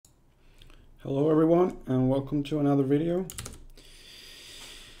Hello everyone, and welcome to another video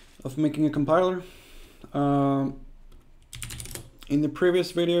of making a compiler. In the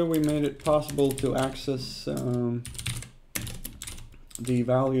previous video we made it possible to access the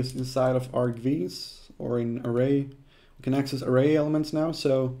values inside of argvs or in array. We can access array elements now,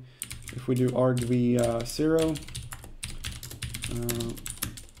 so if we do argv 0,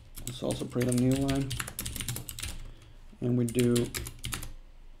 let's also print a new line, and we do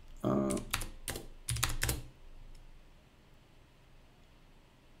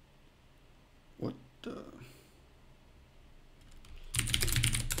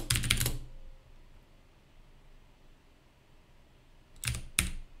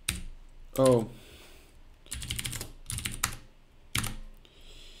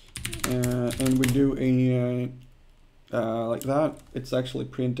and we do a like that. It's actually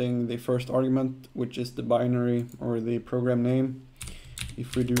printing the first argument, which is the binary or the program name.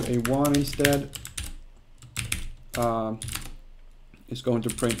 If we do a 1 instead, it's going to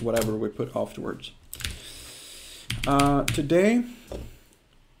print whatever we put afterwards. Today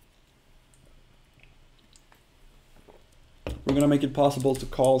we're going to make it possible to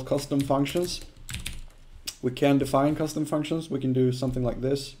call custom functions. We can define custom functions. We can do something like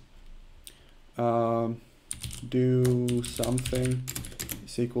this. Do something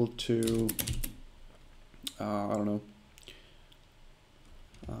is equal to, I don't know,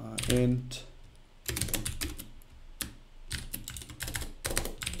 int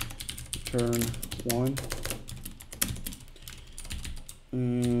return 1.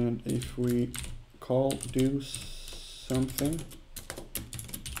 And if we call do something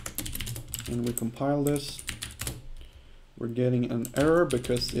and we compile this, we're getting an error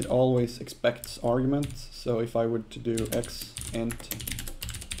because it always expects arguments. So if I were to do x int,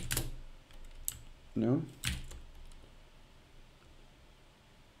 no.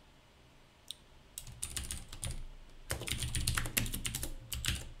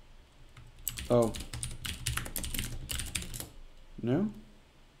 Oh. No.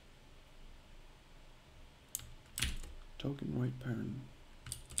 Token right parent.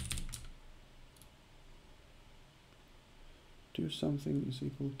 Do something is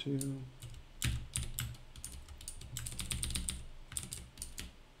equal to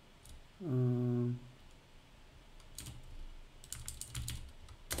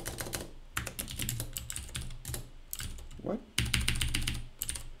what?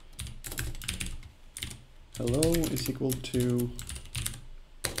 Hello is equal to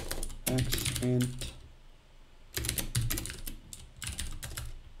x int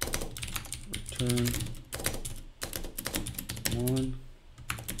return 1.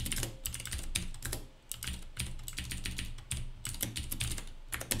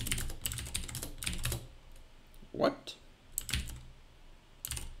 What?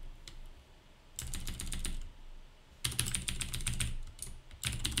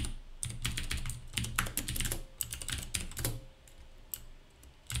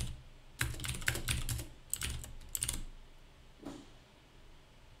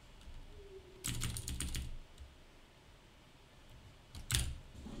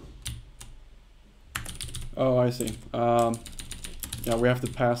 Oh, I see. Yeah, we have to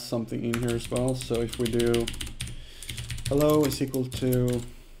pass something in here as well. So if we do hello is equal to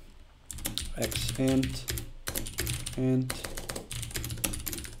x int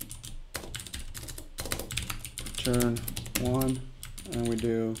return 1, and we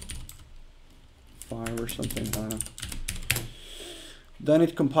do 5 or something, I don't know. Then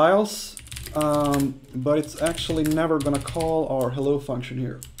it compiles, but it's actually never gonna call our hello function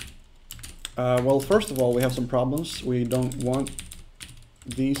here. Well, first of all, we have some problems. We don't want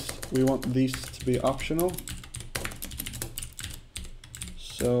these, we want these to be optional.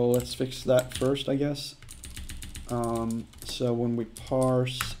 So let's fix that first, I guess. So when we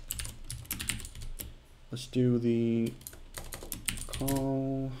parse, let's do the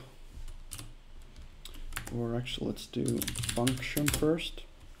call, or actually let's do function first.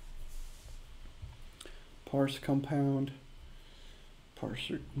 Parse compound,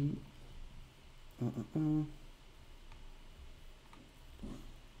 parser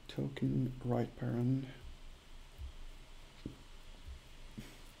token right parent.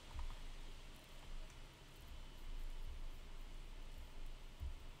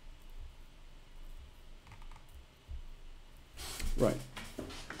 Right.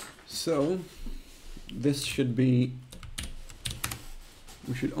 So this should be,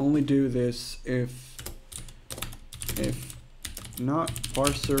 we should only do this if not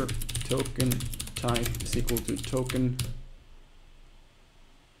parser token type is equal to token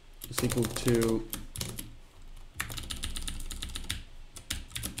is equal to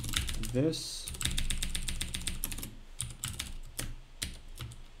this.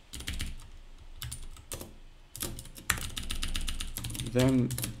 Then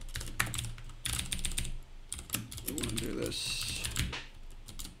we want to do this.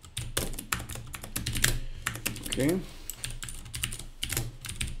 Okay.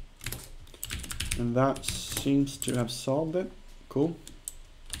 And that seems to have solved it. Cool.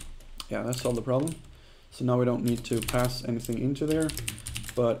 Yeah, that solved the problem. So now we don't need to pass anything into there,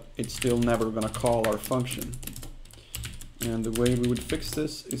 but it's still never gonna call our function. And the way we would fix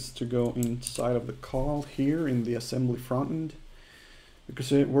this is to go inside of the call here in the assembly front end,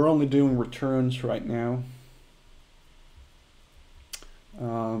 because we're only doing returns right now.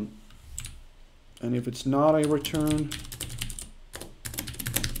 And if it's not a return,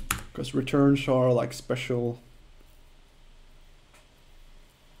 because returns are like special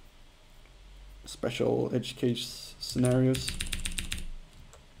edge case scenarios.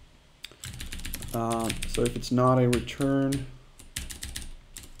 So if it's not a return,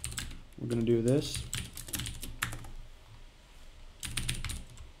 we're going to do this.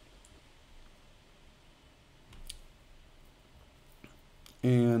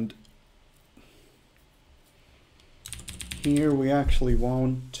 And here we actually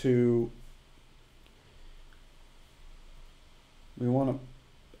want to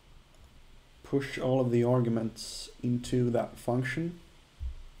push all of the arguments into that function.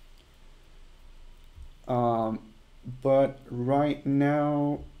 But right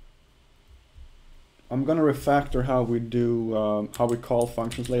now I'm gonna refactor how we do how we call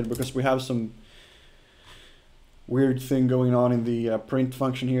functions later, because we have some weird thing going on in the print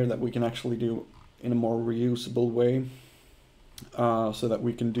function here that we can actually do in a more reusable way, so that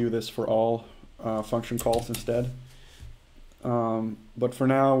we can do this for all function calls instead. But for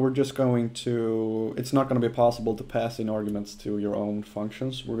now we're just going to, it's not going to be possible to pass in arguments to your own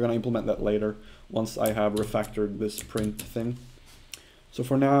functions. We're going to implement that later once I have refactored this print thing. So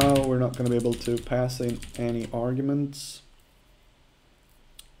for now we're not going to be able to pass in any arguments.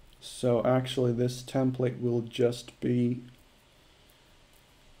 So actually this template will just be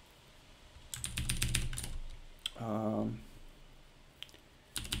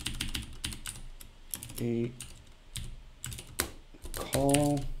a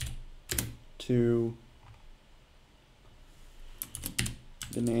call to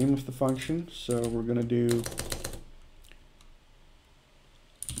the name of the function. So we're going to do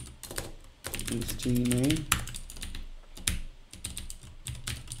name.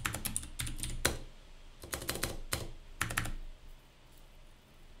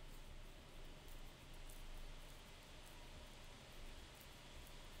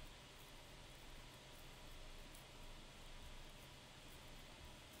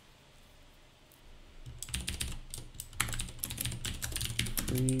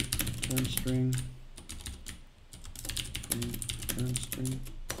 Return string. Return string.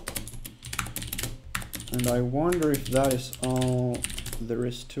 And I wonder if that is all there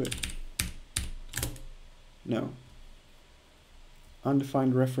is to it. No.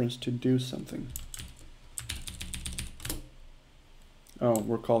 Undefined reference to do something. Oh,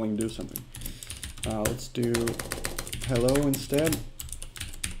 we're calling do something. Let's do hello instead.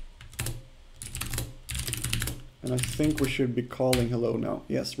 And I think we should be calling hello now.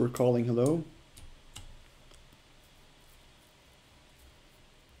 Yes, we're calling hello.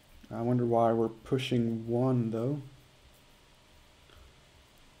 I wonder why we're pushing 1 though.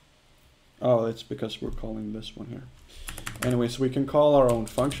 Oh, it's because we're calling this one here. Anyway, so we can call our own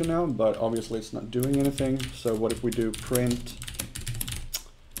function now, but obviously it's not doing anything. So what if we do print,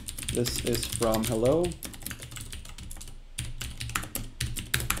 this is from hello.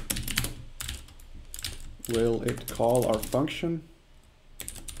 Will it call our function?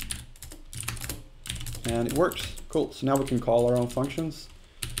 And it works. Cool. So now we can call our own functions.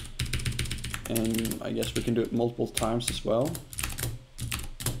 And I guess we can do it multiple times as well.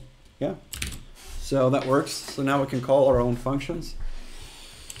 Yeah. So that works. So now we can call our own functions.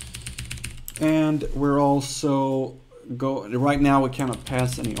 And we're also right now we cannot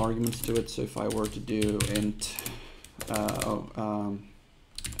pass any arguments to it. So if I were to do int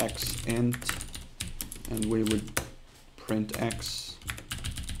x int, and we would print x,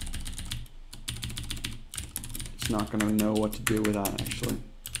 it's not going to know what to do with that actually,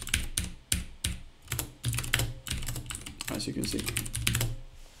 as you can see.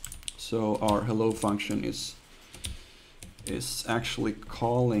 So our hello function is actually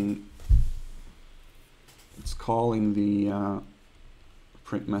calling, it's calling the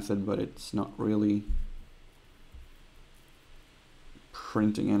print method, but it's not really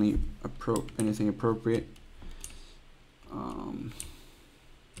printing anything appropriate.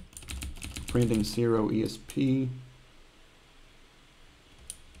 printing 0 ESP,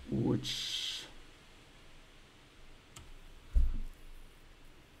 which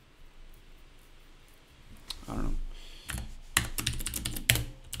I don't know.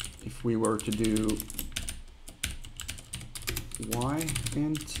 If we were to do y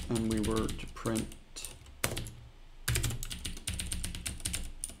int and we were to print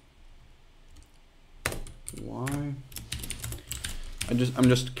y, I'm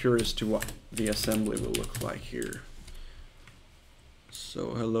just curious to what the assembly will look like here.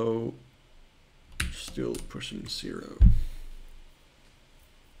 So hello, still pushing 0.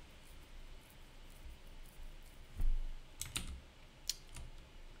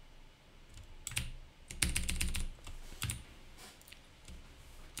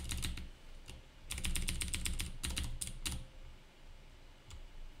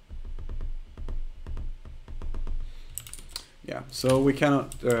 Yeah, so we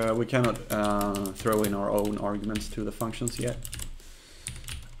cannot throw in our own arguments to the functions yet,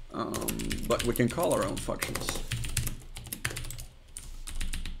 but we can call our own functions.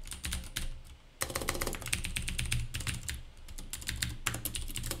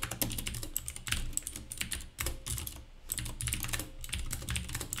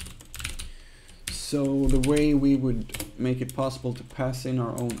 So the way we would make it possible to pass in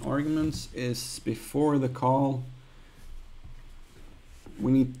our own arguments is before the call,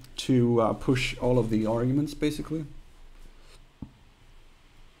 we need to push all of the arguments basically.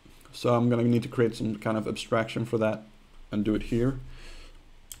 So I'm going to need to create some kind of abstraction for that and do it here.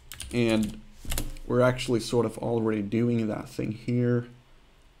 And we're actually sort of already doing that thing here,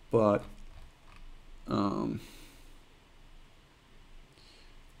 but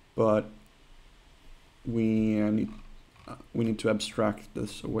we need to abstract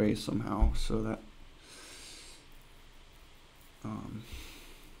this away somehow so that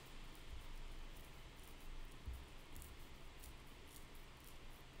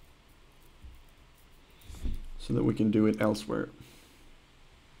we can do it elsewhere.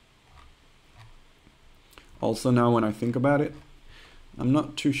 Also, now when I think about it, I'm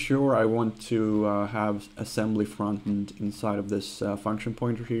not too sure I want to have assembly frontend inside of this function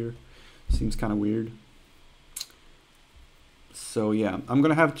pointer here. Seems kind of weird. So yeah, I'm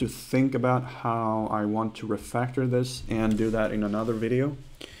gonna have to think about how I want to refactor this and do that in another video.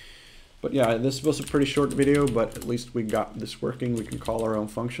 But yeah, this was a pretty short video, but at least we got this working. We can call our own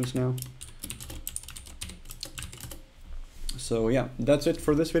functions now. So yeah, that's it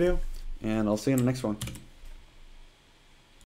for this video, and I'll see you in the next one.